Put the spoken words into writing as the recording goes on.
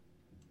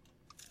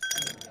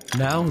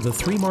Now, the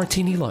Three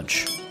Martini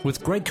Lunch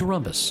with Greg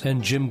Corombos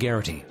and Jim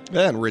Geraghty.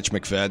 And Rich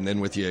McFadden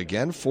in with you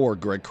again for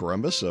Greg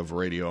Corombos of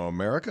Radio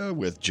America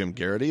with Jim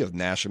Geraghty of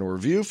National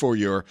Review for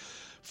your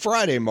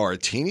Friday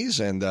martinis.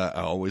 And I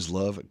always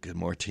love a good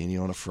martini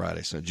on a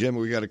Friday. So, Jim,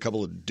 we got a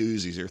couple of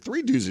doozies here.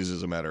 3 doozies,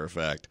 as a matter of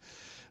fact.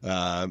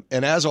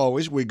 And as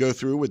always, we go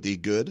through with the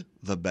good,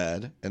 the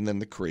bad, and then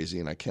the crazy.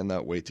 And I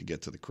cannot wait to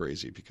get to the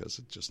crazy because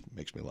it just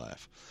makes me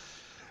laugh.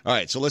 All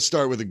right, so let's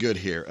start with the good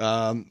here.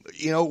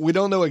 We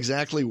don't know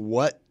exactly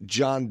what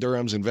John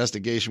Durham's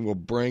investigation will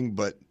bring,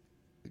 but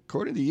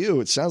according to you,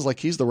 it sounds like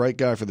he's the right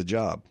guy for the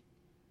job.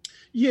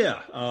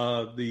 Yeah,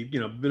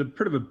 been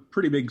a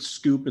pretty big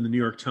scoop in the New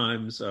York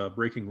Times,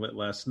 breaking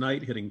last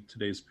night, hitting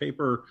today's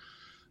paper.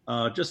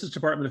 Justice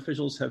Department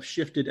officials have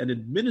shifted an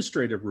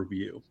administrative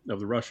review of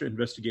the Russia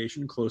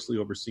investigation, closely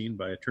overseen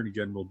by Attorney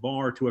General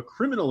Barr, to a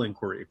criminal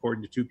inquiry,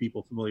 according to 2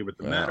 people familiar with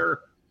the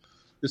matter.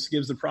 This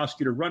gives the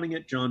prosecutor running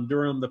it, John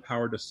Durham, the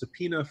power to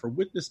subpoena for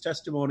witness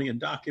testimony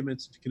and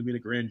documents to convene a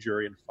grand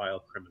jury and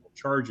file criminal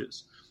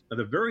charges. Now,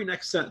 the very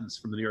next sentence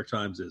from the New York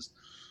Times is,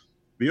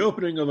 the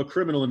opening of a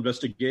criminal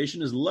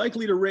investigation is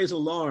likely to raise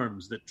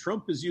alarms that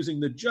Trump is using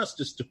the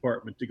Justice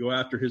Department to go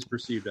after his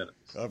perceived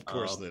enemies. Of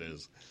course that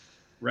is.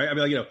 Right? I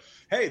mean,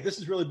 hey, this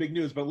is really big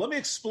news, but let me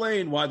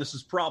explain why this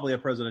is probably a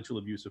presidential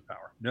abuse of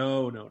power.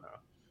 No.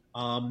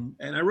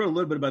 And I wrote a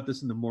little bit about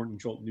this in the Morning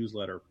Jolt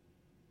newsletter.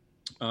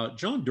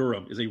 John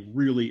Durham is a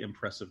really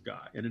impressive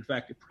guy. And in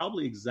fact,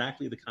 probably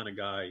exactly the kind of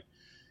guy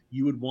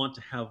you would want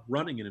to have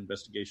running an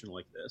investigation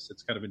like this.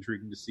 It's kind of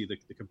intriguing to see the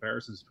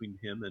comparisons between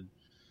him and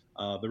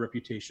the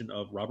reputation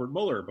of Robert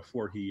Mueller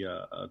before he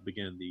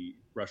began the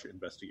Russia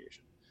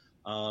investigation.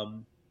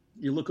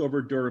 You look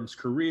over Durham's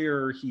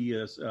career, he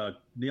has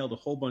nailed a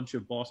whole bunch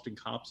of Boston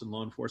cops and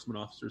law enforcement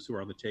officers who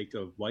are on the take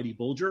of Whitey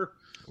Bulger,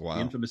 the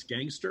infamous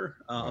gangster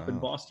up in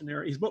Boston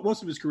area.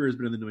 Most of his career has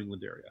been in the New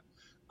England area.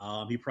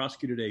 He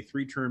prosecuted a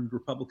 3-term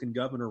Republican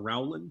governor,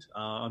 Rowland,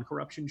 on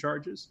corruption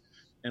charges.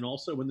 And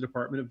also when the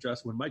Department of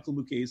Justice, when Michael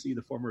Mukasey,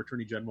 the former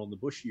attorney general in the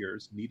Bush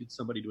years, needed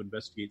somebody to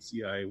investigate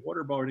CIA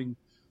waterboarding,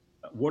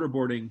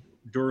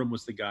 Durham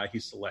was the guy he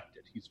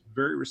selected. He's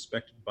very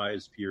respected by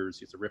his peers.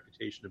 He has a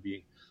reputation of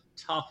being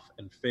tough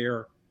and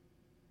fair.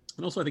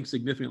 And also, I think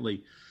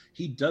significantly,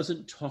 he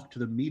doesn't talk to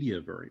the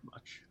media very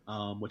much,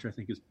 which I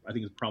think is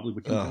probably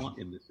what you want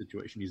in this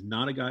situation. He's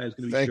not a guy who's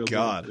going to be Thank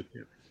God. To the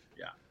camera.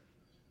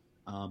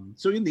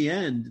 So in the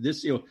end,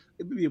 this,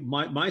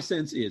 my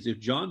sense is if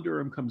John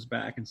Durham comes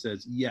back and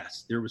says,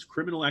 yes, there was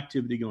criminal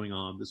activity going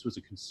on, this was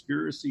a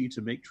conspiracy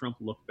to make Trump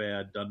look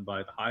bad, done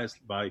by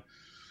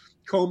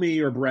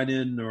Comey or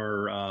Brennan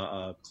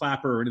or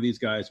Clapper or any of these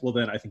guys, well,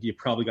 then I think you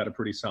probably got a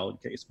pretty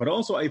solid case. But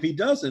also, if he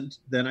doesn't,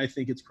 then I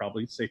think it's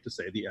probably safe to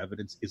say the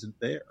evidence isn't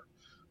there,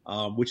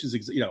 which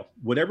is,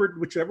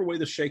 whichever way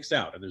this shakes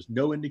out, and there's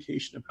no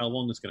indication of how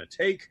long it's going to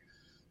take.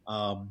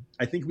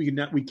 I think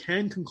we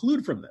can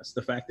conclude from this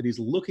the fact that he's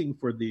looking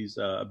for these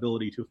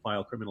ability to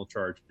file criminal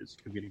charges,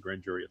 convene a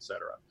grand jury, etc.,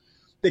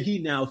 that he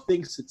now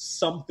thinks it's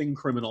something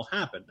criminal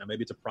happened. Now,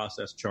 maybe it's a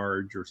process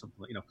charge or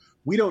something.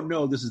 We don't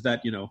know. This is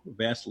that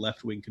vast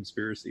left-wing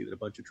conspiracy that a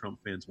bunch of Trump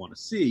fans want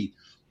to see.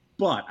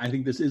 But I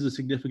think this is a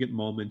significant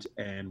moment,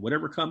 and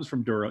whatever comes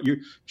from Durham,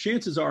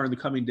 chances are in the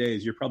coming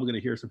days you're probably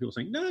going to hear some people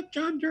saying, "No,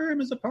 John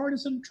Durham is a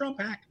partisan Trump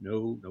hack."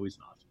 No, he's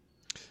not.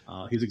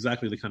 He's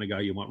exactly the kind of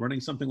guy you want running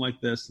something like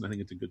this, and I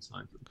think it's a good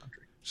sign for the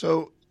country.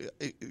 So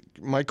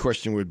my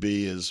question would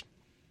be is,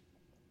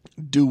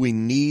 do we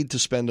need to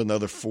spend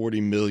another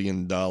 $40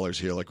 million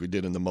here like we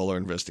did in the Mueller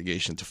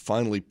investigation to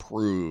finally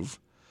prove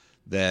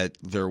that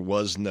there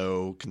was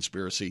no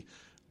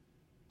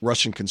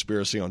Russian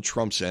conspiracy on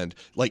Trump's end?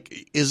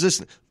 Like,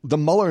 the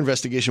Mueller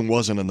investigation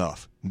wasn't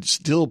enough.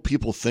 Still,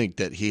 people think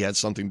that he had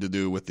something to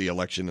do with the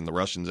election and the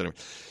Russians.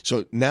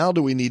 So now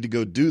do we need to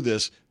go do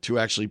this to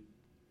actually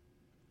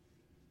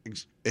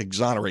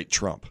exonerate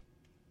Trump?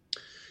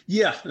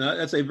 Yeah,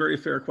 that's a very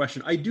fair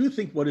question. I do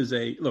think on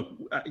the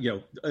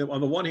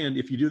one hand,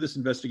 if you do this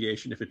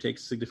investigation, if it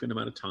takes a significant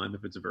amount of time,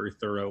 if it's a very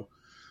thorough,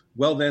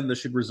 well, then they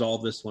should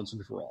resolve this once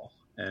and for all.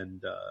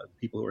 And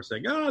people who are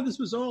saying, this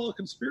was all a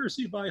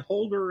conspiracy by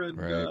Holder and,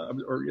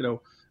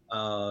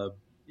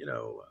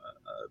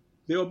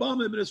 the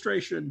Obama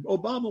administration,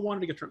 Obama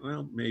wanted to get Trump.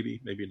 Well, maybe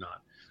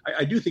not.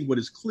 I do think what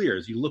is clear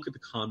is you look at the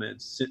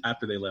comments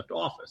after they left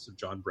office of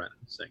John Brennan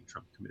saying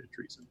Trump committed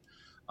treason,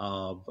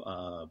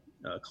 of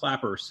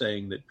Clapper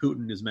saying that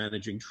Putin is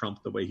managing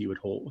Trump the way he would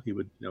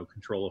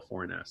control a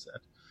foreign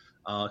asset.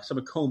 Some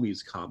of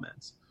Comey's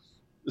comments.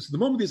 So the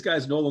moment these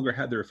guys no longer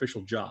had their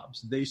official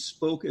jobs, they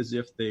spoke as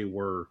if they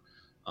were,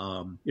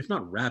 if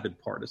not rabid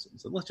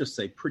partisans, and let's just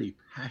say pretty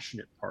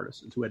passionate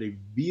partisans who had a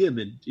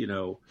vehement,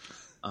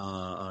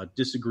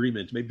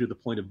 disagreement, maybe to the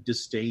point of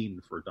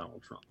disdain for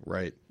Donald Trump.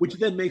 Right. Which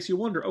then makes you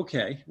wonder,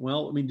 okay,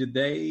 well, I mean, did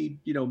they,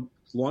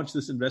 launch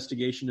this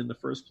investigation in the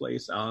first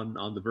place on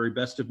the very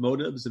best of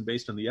motives and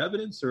based on the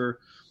evidence? Or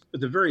at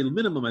the very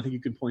minimum, I think you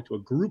can point to a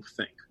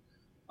groupthink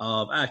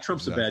of,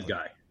 Trump's a bad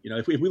guy.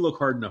 If we look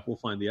hard enough, we'll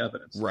find the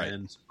evidence. Right.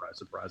 And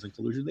surprising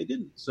collusion, they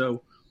didn't.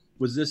 So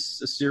Was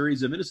this a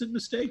series of innocent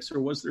mistakes, or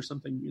was there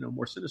something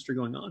more sinister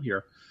going on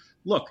here?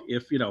 Look,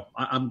 if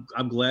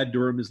I'm glad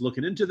Durham is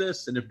looking into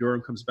this, and if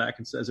Durham comes back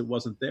and says it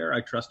wasn't there,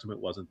 I trust him. It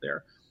wasn't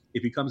there.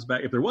 If he comes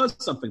back, if there was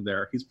something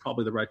there, he's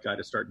probably the right guy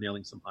to start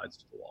nailing some hides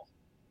to the wall.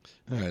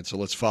 All right, so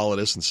let's follow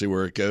this and see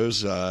where it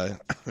goes.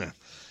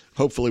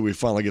 Hopefully, we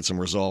finally get some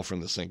resolve from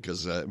this thing,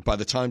 because by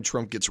the time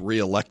Trump gets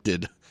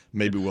reelected,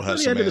 maybe we'll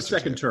have some answers. At the end of the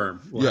second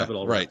term, we'll have it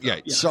all right.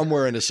 Yeah,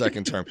 somewhere in the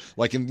second term,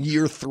 like in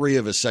year 3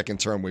 of his second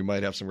term, we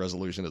might have some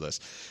resolution to this.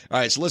 All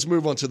right, so let's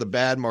move on to the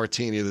bad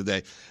martini of the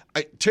day.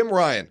 Tim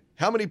Ryan.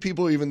 How many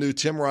people even knew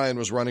Tim Ryan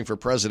was running for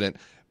president?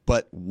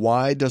 But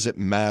why does it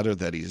matter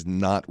that he's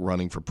not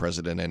running for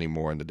president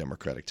anymore in the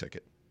Democratic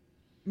ticket?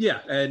 Yeah,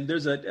 and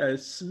there's I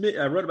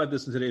wrote about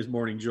this in today's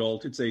Morning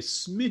Jolt. It's a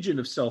smidgen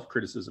of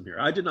self-criticism here.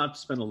 I did not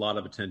spend a lot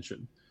of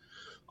attention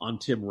on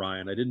Tim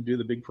Ryan. I didn't do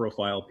the big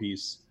profile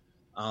piece.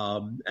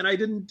 And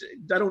this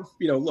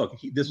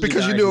was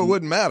because you knew it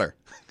wouldn't matter.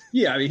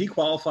 Yeah, I mean, he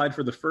qualified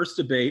for the first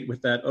debate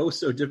with that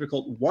so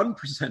difficult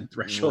 1%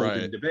 threshold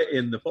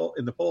in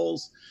the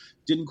polls.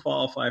 Didn't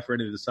qualify for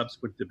any of the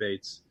subsequent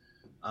debates.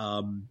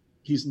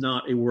 He's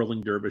not a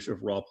whirling dervish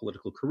of raw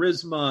political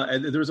charisma.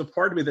 And there was a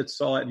part of me that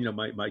saw it,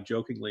 my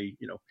jokingly,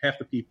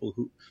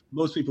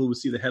 most people who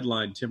see the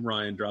headline, Tim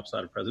Ryan drops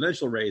out of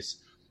presidential race,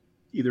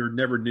 either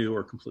never knew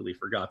or completely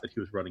forgot that he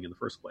was running in the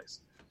first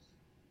place.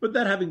 But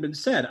that having been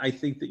said, I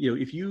think that,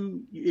 if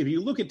you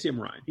look at Tim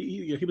Ryan,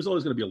 he was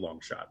always going to be a long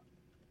shot.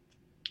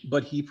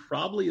 But he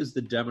probably is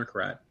the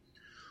Democrat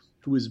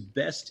who is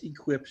best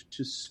equipped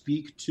to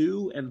speak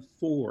to and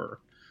for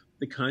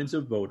the kinds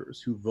of voters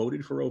who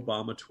voted for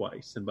Obama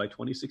twice, and by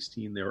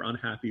 2016 they were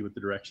unhappy with the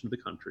direction of the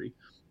country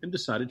and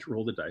decided to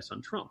roll the dice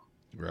on Trump.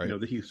 Right.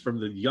 That he's from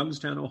the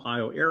Youngstown,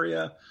 Ohio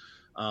area,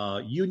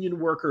 union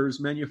workers,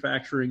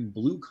 manufacturing,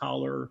 blue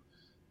collar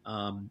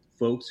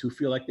folks who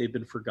feel like they've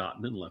been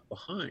forgotten and left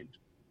behind.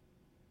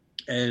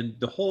 And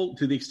to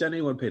the extent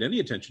anyone paid any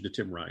attention to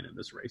Tim Ryan in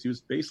this race, he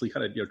was basically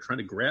kind of trying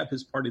to grab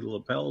his party to the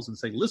lapels and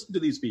saying, listen to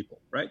these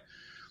people, right?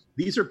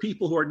 These are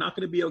people who are not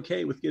going to be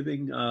okay with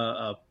giving,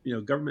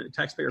 government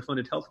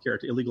taxpayer-funded health care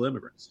to illegal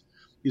immigrants.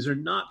 These are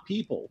not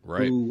people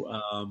who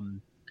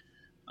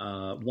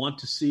want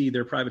to see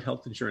their private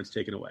health insurance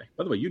taken away.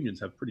 By the way, unions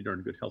have pretty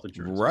darn good health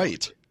insurance.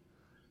 Right.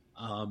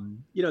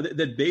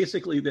 That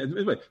basically,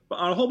 but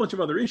on a whole bunch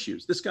of other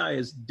issues, this guy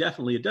is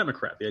definitely a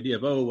Democrat. The idea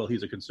of,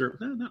 he's a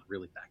conservative. No, not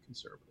really that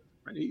conservative.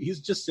 Right?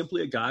 He's just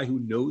simply a guy who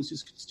knows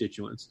his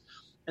constituents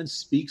and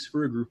speaks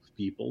for a group of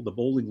people, the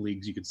bowling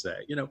leagues, you could say,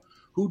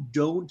 who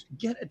don't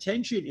get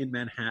attention in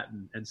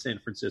Manhattan and San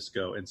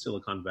Francisco and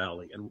Silicon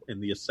Valley and in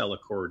the Acela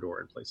corridor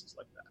and places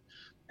like that.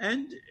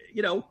 And,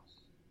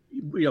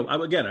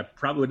 again, I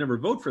probably would never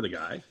vote for the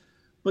guy,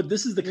 but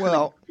this is the kind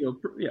of.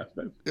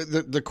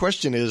 The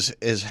question is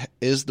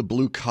the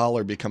blue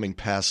collar becoming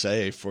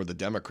passé for the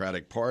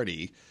Democratic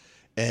Party?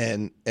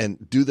 And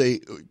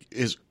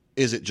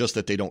is it just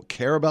that they don't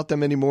care about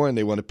them anymore and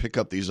they want to pick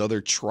up these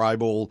other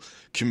tribal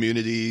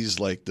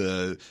communities like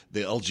the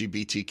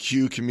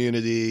LGBTQ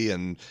community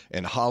and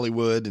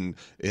Hollywood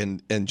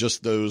and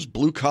just those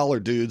blue collar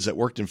dudes that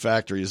worked in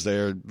factories?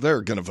 They're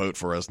going to vote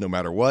for us no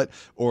matter what.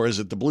 Or is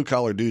it the blue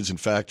collar dudes in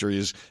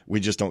factories? We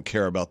just don't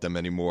care about them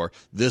anymore.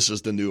 This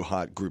is the new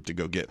hot group to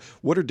go get.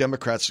 What are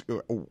Democrats?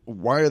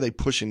 Why are they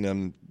pushing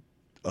them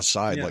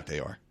aside like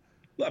they are?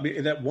 I mean,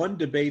 in that one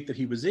debate that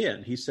he was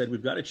in, he said,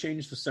 we've got to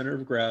change the center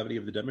of gravity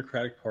of the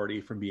Democratic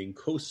Party from being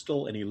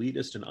coastal and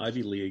elitist and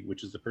Ivy League,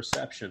 which is the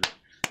perception,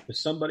 to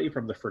somebody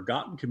from the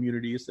forgotten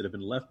communities that have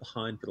been left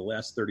behind for the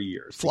last 30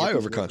 years.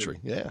 Flyover country.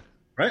 Yeah.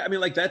 Right. I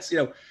mean,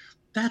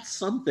 that's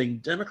something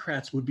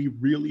Democrats would be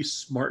really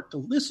smart to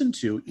listen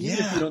to,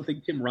 even if you don't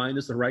think Tim Ryan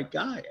is the right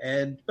guy.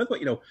 And by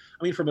the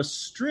way, from a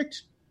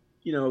strict,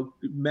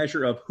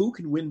 measure of who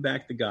can win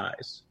back the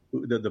guys,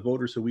 the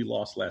voters who we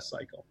lost last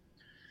cycle.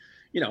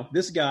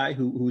 This guy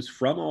who's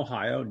from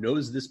Ohio,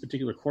 knows this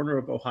particular corner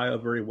of Ohio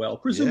very well,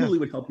 presumably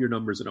would help your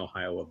numbers in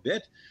Ohio a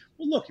bit.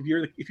 Well, look, if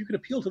you can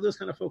appeal to those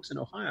kind of folks in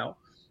Ohio,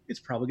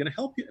 it's probably going to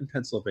help you in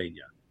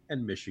Pennsylvania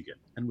and Michigan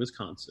and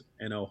Wisconsin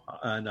and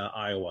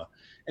Iowa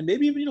and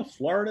maybe even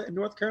Florida and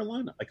North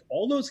Carolina. Like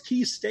all those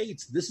key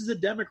states, this is a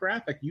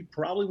demographic you'd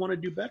probably want to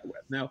do better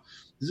with. Now,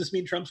 does this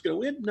mean Trump's going to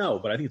win? No,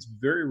 but I think it's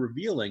very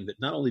revealing that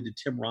not only did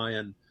Tim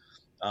Ryan,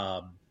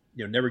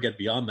 never get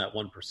beyond that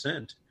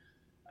 1%.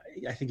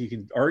 I think you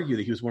can argue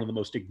that he was one of the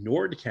most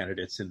ignored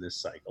candidates in this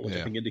cycle, which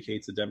I think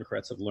indicates the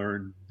Democrats have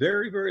learned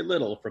very, very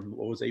little from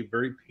what was a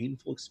very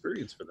painful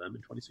experience for them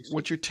in 2016.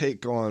 What's your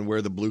take on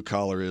where the blue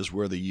collar is,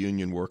 where the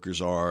union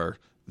workers are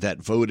that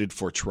voted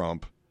for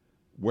Trump?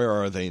 Where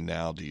are they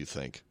now, do you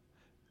think?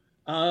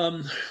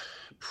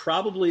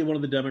 Probably one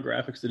of the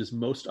demographics that is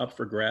most up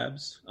for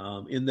grabs.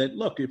 In that,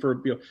 look,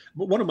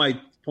 one of my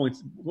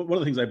points, one of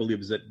the things I believe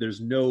is that there's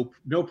no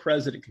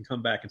president can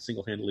come back and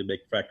single-handedly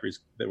make factories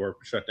that were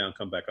shut down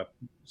come back up,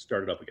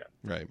 started up again.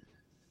 Right.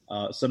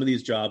 Some of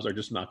these jobs are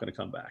just not going to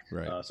come back.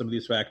 Right. Some of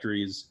these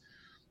factories,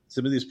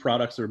 some of these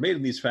products that are made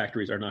in these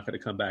factories are not going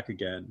to come back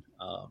again.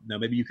 Now,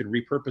 maybe you can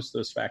repurpose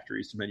those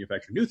factories to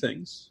manufacture new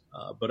things,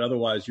 but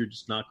otherwise you're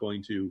just not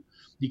going to,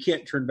 you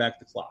can't turn back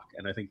the clock.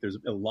 And I think there's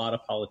a lot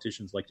of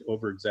politicians like to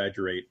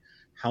over-exaggerate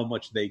how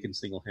much they can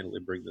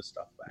single-handedly bring this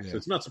stuff back. Yeah. So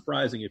it's not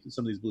surprising if in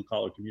some of these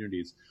blue-collar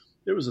communities,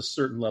 there was a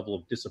certain level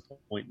of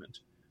disappointment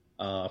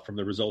from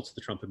the results of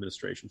the Trump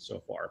administration so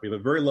far. We have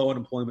a very low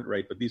unemployment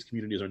rate, but these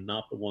communities are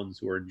not the ones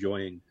who are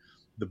enjoying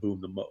the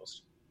boom the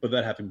most. But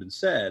that having been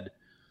said,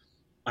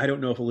 I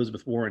don't know if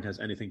Elizabeth Warren has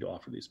anything to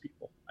offer these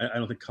people. I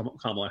don't think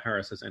Kamala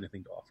Harris has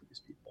anything to offer these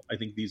people. I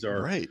think these are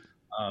right.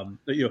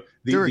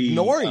 They're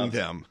ignoring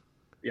them.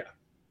 Yeah.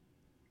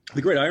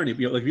 The great irony,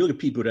 like if you look at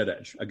Pete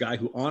Buttigieg, a guy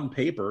who on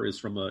paper is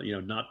from a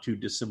not too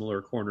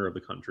dissimilar corner of the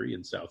country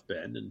in South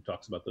Bend, and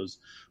talks about those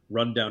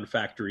rundown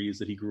factories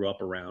that he grew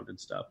up around and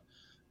stuff.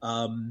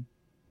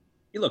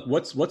 Look,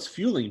 what's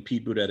fueling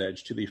Pete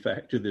Buttigieg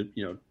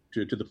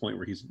to the point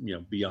where he's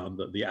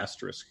beyond the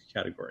asterisk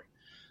category.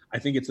 I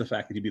think it's the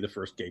fact that he'd be the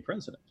first gay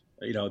president.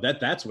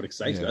 That's what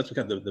excites me. That's what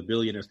kind of the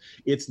billionaires.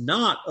 It's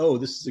not,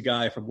 this is a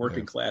guy from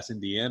working class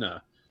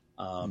Indiana.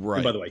 Right.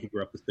 And by the way, he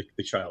grew up with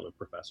the child of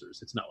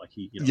professors. It's not like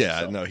he.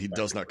 He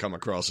does not come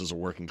across as a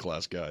working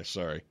class guy.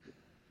 Sorry.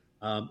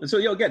 And so,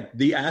 again,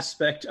 the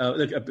aspect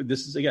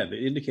this is, again,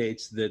 it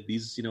indicates that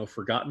these,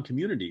 forgotten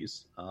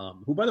communities,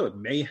 who, by the way,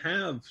 may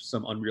have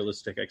some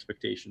unrealistic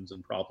expectations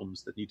and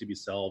problems that need to be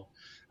solved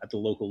at the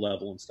local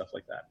level and stuff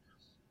like that.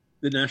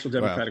 The National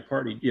Democratic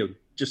Party,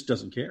 just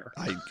doesn't care.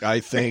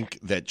 I think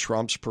that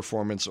Trump's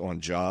performance on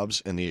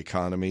jobs and the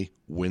economy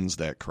wins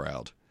that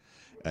crowd.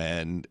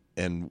 And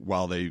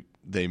while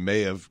they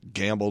may have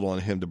gambled on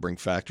him to bring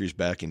factories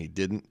back and he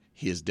didn't,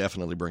 he is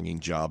definitely bringing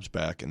jobs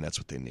back, and that's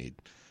what they need.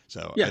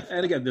 So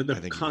and again,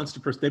 the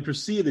constant person, they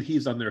perceive that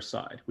he's on their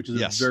side, which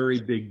is a very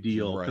big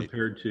deal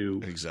compared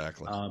to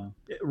exactly.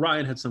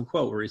 Ryan had some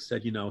quote where he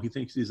said, he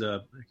thinks he's I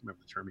can't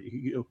remember the term.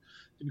 He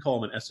didn't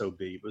call him an SOB,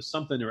 but it was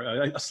something,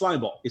 a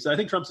slime ball. He said, I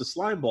think Trump's a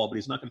slime ball, but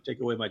he's not going to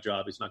take away my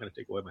job. He's not going to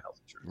take away my health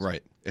insurance.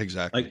 Right.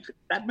 Exactly. Like,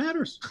 that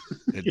matters.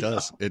 It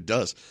does. It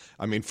does.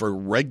 I mean, for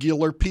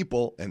regular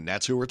people, and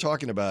that's who we're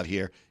talking about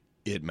here,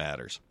 it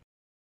matters.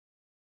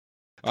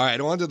 All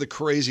right, on to the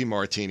crazy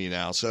martini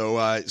now.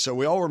 So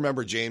we all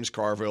remember James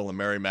Carville and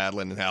Mary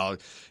Madeline and how,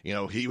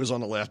 he was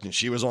on the left and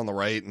she was on the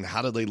right, and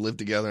how did they live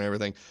together and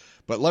everything.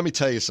 But let me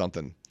tell you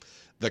something.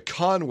 The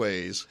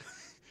Conways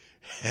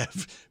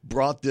have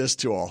brought this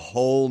to a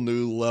whole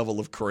new level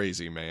of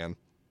crazy, man.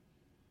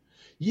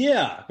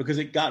 Yeah, because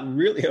it got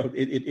really,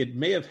 it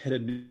may have hit a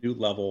new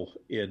level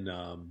in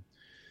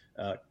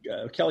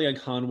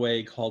Kellyanne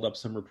Conway called up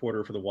some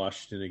reporter for the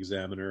Washington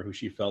Examiner who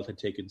she felt had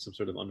taken some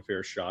sort of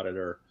unfair shot at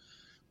her.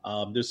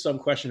 There's some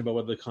question about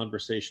whether the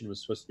conversation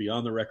was supposed to be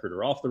on the record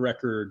or off the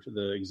record.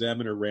 The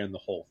Examiner ran the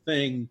whole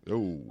thing.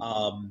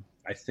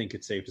 I think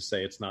it's safe to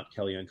say it's not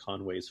Kellyanne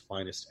Conway's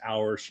finest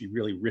hour. She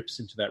really rips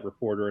into that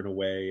reporter in a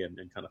way and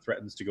kind of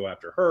threatens to go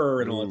after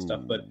her and all that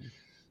stuff. But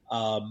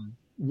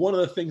one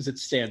of the things that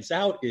stands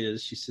out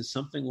is she says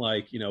something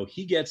like,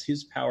 he gets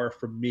his power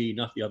from me,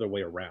 not the other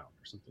way around,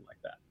 or something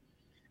like that.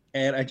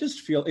 And I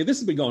just feel, and this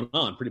has been going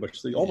on pretty much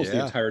almost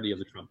the entirety of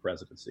the Trump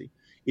presidency.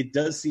 It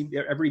does seem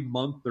every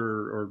month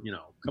or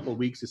a couple of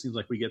weeks, it seems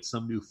like we get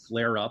some new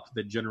flare up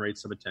that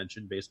generates some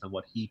attention based on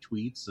what he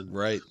tweets and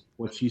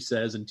what she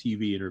says in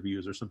TV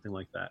interviews or something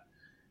like that.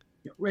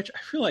 Rich, I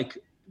feel like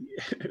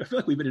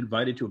we've been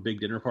invited to a big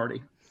dinner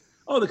party.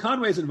 Oh, the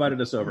Conways invited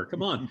us over.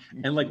 Come on.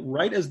 And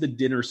right as the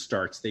dinner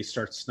starts, they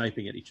start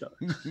sniping at each other.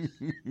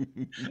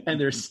 And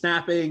they're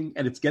snapping,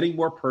 and it's getting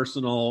more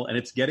personal, and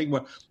it's getting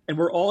more, and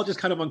we're all just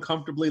kind of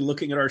uncomfortably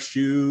looking at our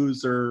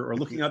shoes or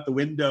looking out the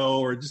window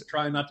or just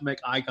trying not to make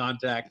eye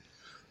contact.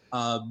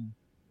 And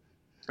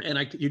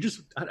I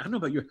don't know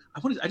about you.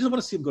 I just want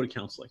to see him go to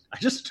counseling.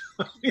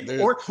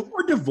 Or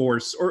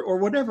divorce or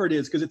whatever it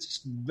is, because it's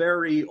just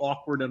very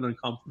awkward and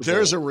uncomfortable.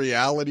 There's a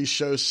reality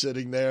show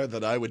sitting there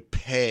that I would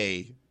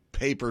pay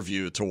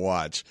pay-per-view to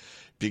watch,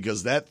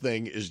 because that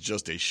thing is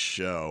just a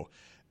show,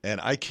 and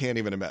I can't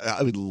even imagine.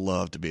 I would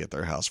love to be at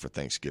their house for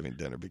Thanksgiving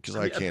dinner, because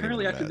I can't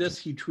apparently even after this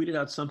he tweeted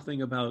out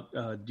something about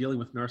dealing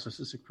with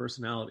narcissistic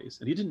personalities,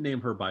 and he didn't name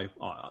her by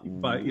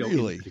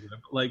really?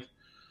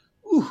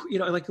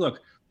 Look,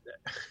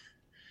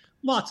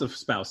 lots of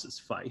spouses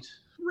fight,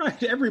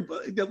 right?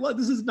 Everybody,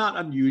 this is not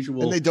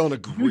unusual, and they don't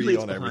agree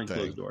on behind everything.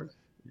 Closed doors.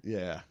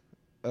 Yeah.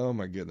 Oh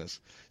my goodness.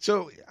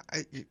 So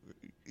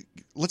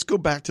let's go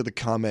back to the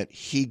comment,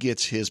 he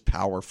gets his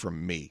power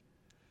from me.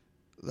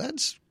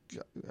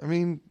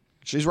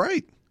 She's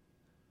right.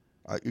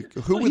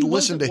 Who would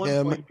listen to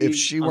him if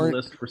she weren't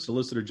on list for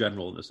Solicitor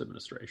General in this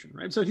administration,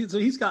 right? So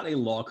he's got a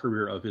law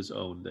career of his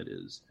own that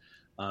is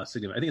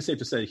significant. I think it's safe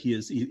to say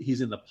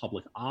he's in the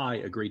public eye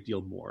a great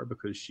deal more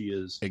because she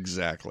is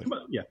exactly.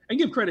 Yeah, and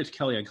give credit to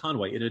Kellyanne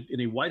Conway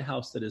in a White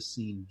House that has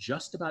seen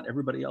just about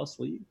everybody else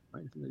leave.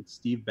 Right, like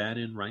Steve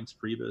Bannon, Reince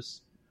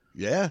Priebus.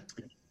 Yeah.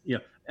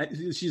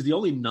 She's the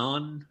only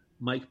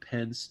non-Mike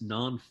Pence,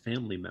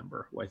 non-family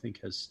member who I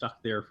think has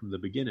stuck there from the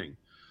beginning.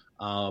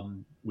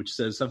 which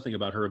says something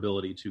about her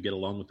ability to get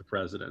along with the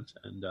president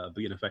and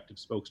be an effective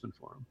spokesman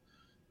for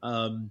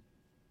him.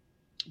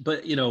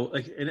 But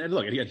and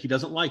look, again, he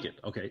doesn't like it.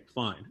 Okay,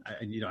 fine.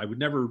 I would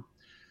never.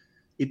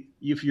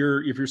 If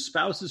your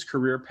spouse's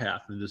career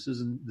path and this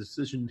isn't the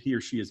decision he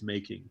or she is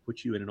making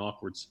puts you in an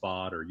awkward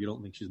spot, or you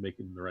don't think she's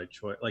making the right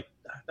choice, like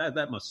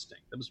that must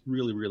stink. That must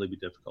really, really be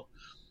difficult.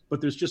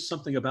 But there's just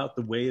something about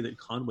the way that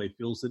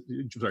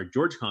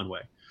George Conway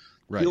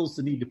feels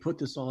the need to put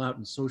this all out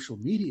in social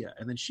media,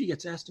 and then she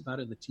gets asked about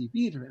it in the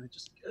TV, and it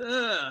just.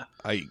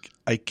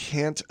 I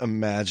can't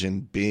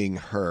imagine being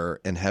her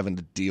and having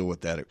to deal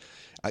with that.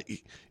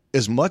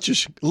 As much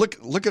as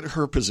look at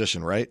her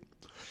position, right?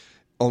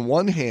 On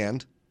one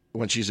hand,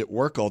 when she's at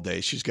work all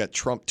day, she's got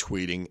Trump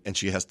tweeting, and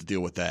she has to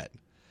deal with that.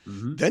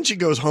 Mm-hmm. Then she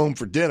goes home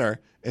for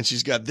dinner, and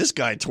she's got this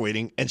guy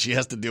tweeting, and she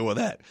has to deal with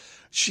that.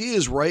 She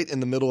is right in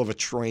the middle of a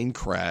train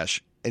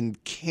crash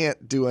and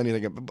can't do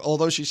anything.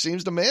 Although she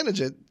seems to manage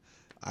it,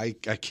 I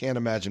can't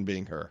imagine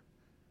being her.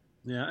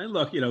 Yeah, and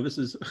look, this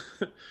is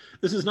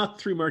not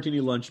the 3 Martini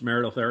Lunch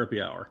marital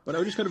therapy hour, but I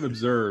would just kind of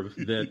observe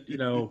that,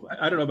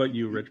 I don't know about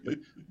you, Rich, but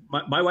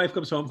my wife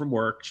comes home from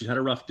work. She's had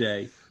a rough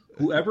day.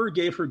 Whoever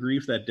gave her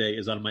grief that day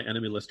is on my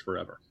enemy list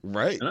forever.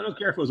 Right. And I don't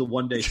care if it was a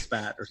one-day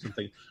spat or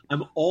something.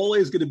 I'm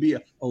always going to be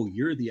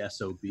you're the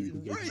SOB who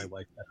gave my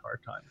wife that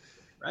hard time.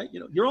 Right?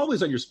 You're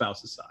always on your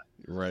spouse's side.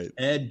 Right.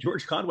 And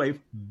George Conway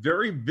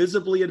very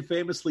visibly and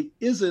famously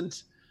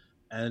isn't.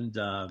 And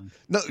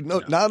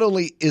not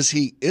only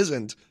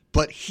isn't,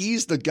 but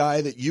he's the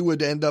guy that you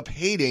would end up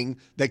hating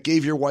that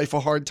gave your wife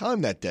a hard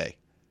time that day.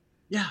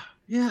 Yeah.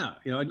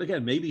 And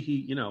again,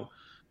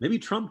 maybe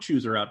Trump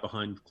chews her out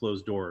behind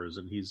closed doors,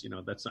 and he's,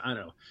 that's, I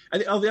don't know.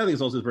 The other thing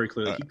is also very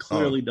clear that he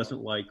clearly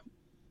doesn't like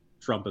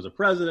Trump as a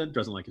president,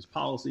 doesn't like his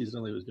policies,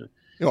 doesn't like what he was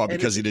doing.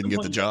 Because he didn't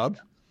get the job?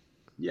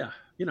 Yeah.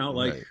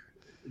 Right.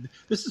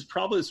 This is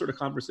probably the sort of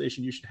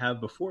conversation you should have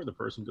before the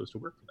person goes to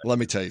work for that. Let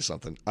me tell you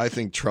something. I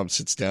think Trump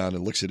sits down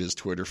and looks at his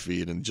Twitter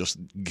feed and just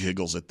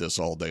giggles at this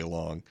all day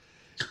long.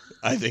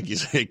 I think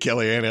he's, hey,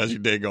 Kellyanne, how's your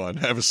day going?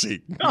 Have a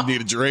seat. You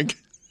need a drink?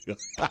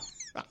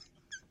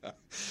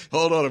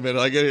 Hold on a minute.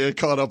 I get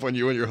caught up on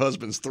you and your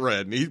husband's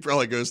thread. And he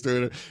probably goes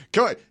through it.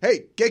 Come on.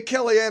 Hey, get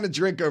Kellyanne a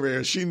drink over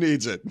here. She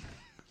needs it.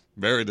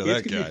 Married to that guy.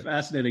 It's going to be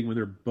fascinating when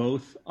they're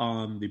both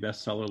on the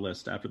bestseller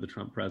list after the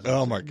Trump presidency.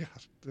 Oh, my God.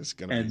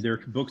 Their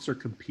books are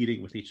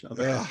competing with each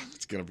other.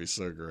 It's going to be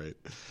so great.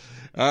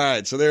 All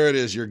right. So there it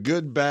is. Your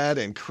good, bad,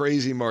 and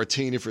crazy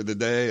martini for the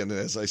day. And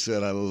as I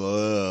said, I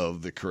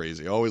love the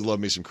crazy. Always love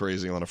me some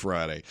crazy on a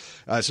Friday.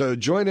 So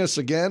join us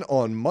again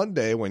on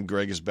Monday when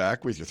Greg is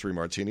back with your 3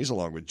 martinis,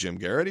 along with Jim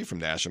Geraghty from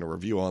National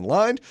Review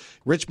Online,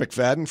 Rich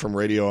McFadden from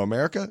Radio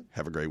America.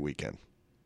 Have a great weekend.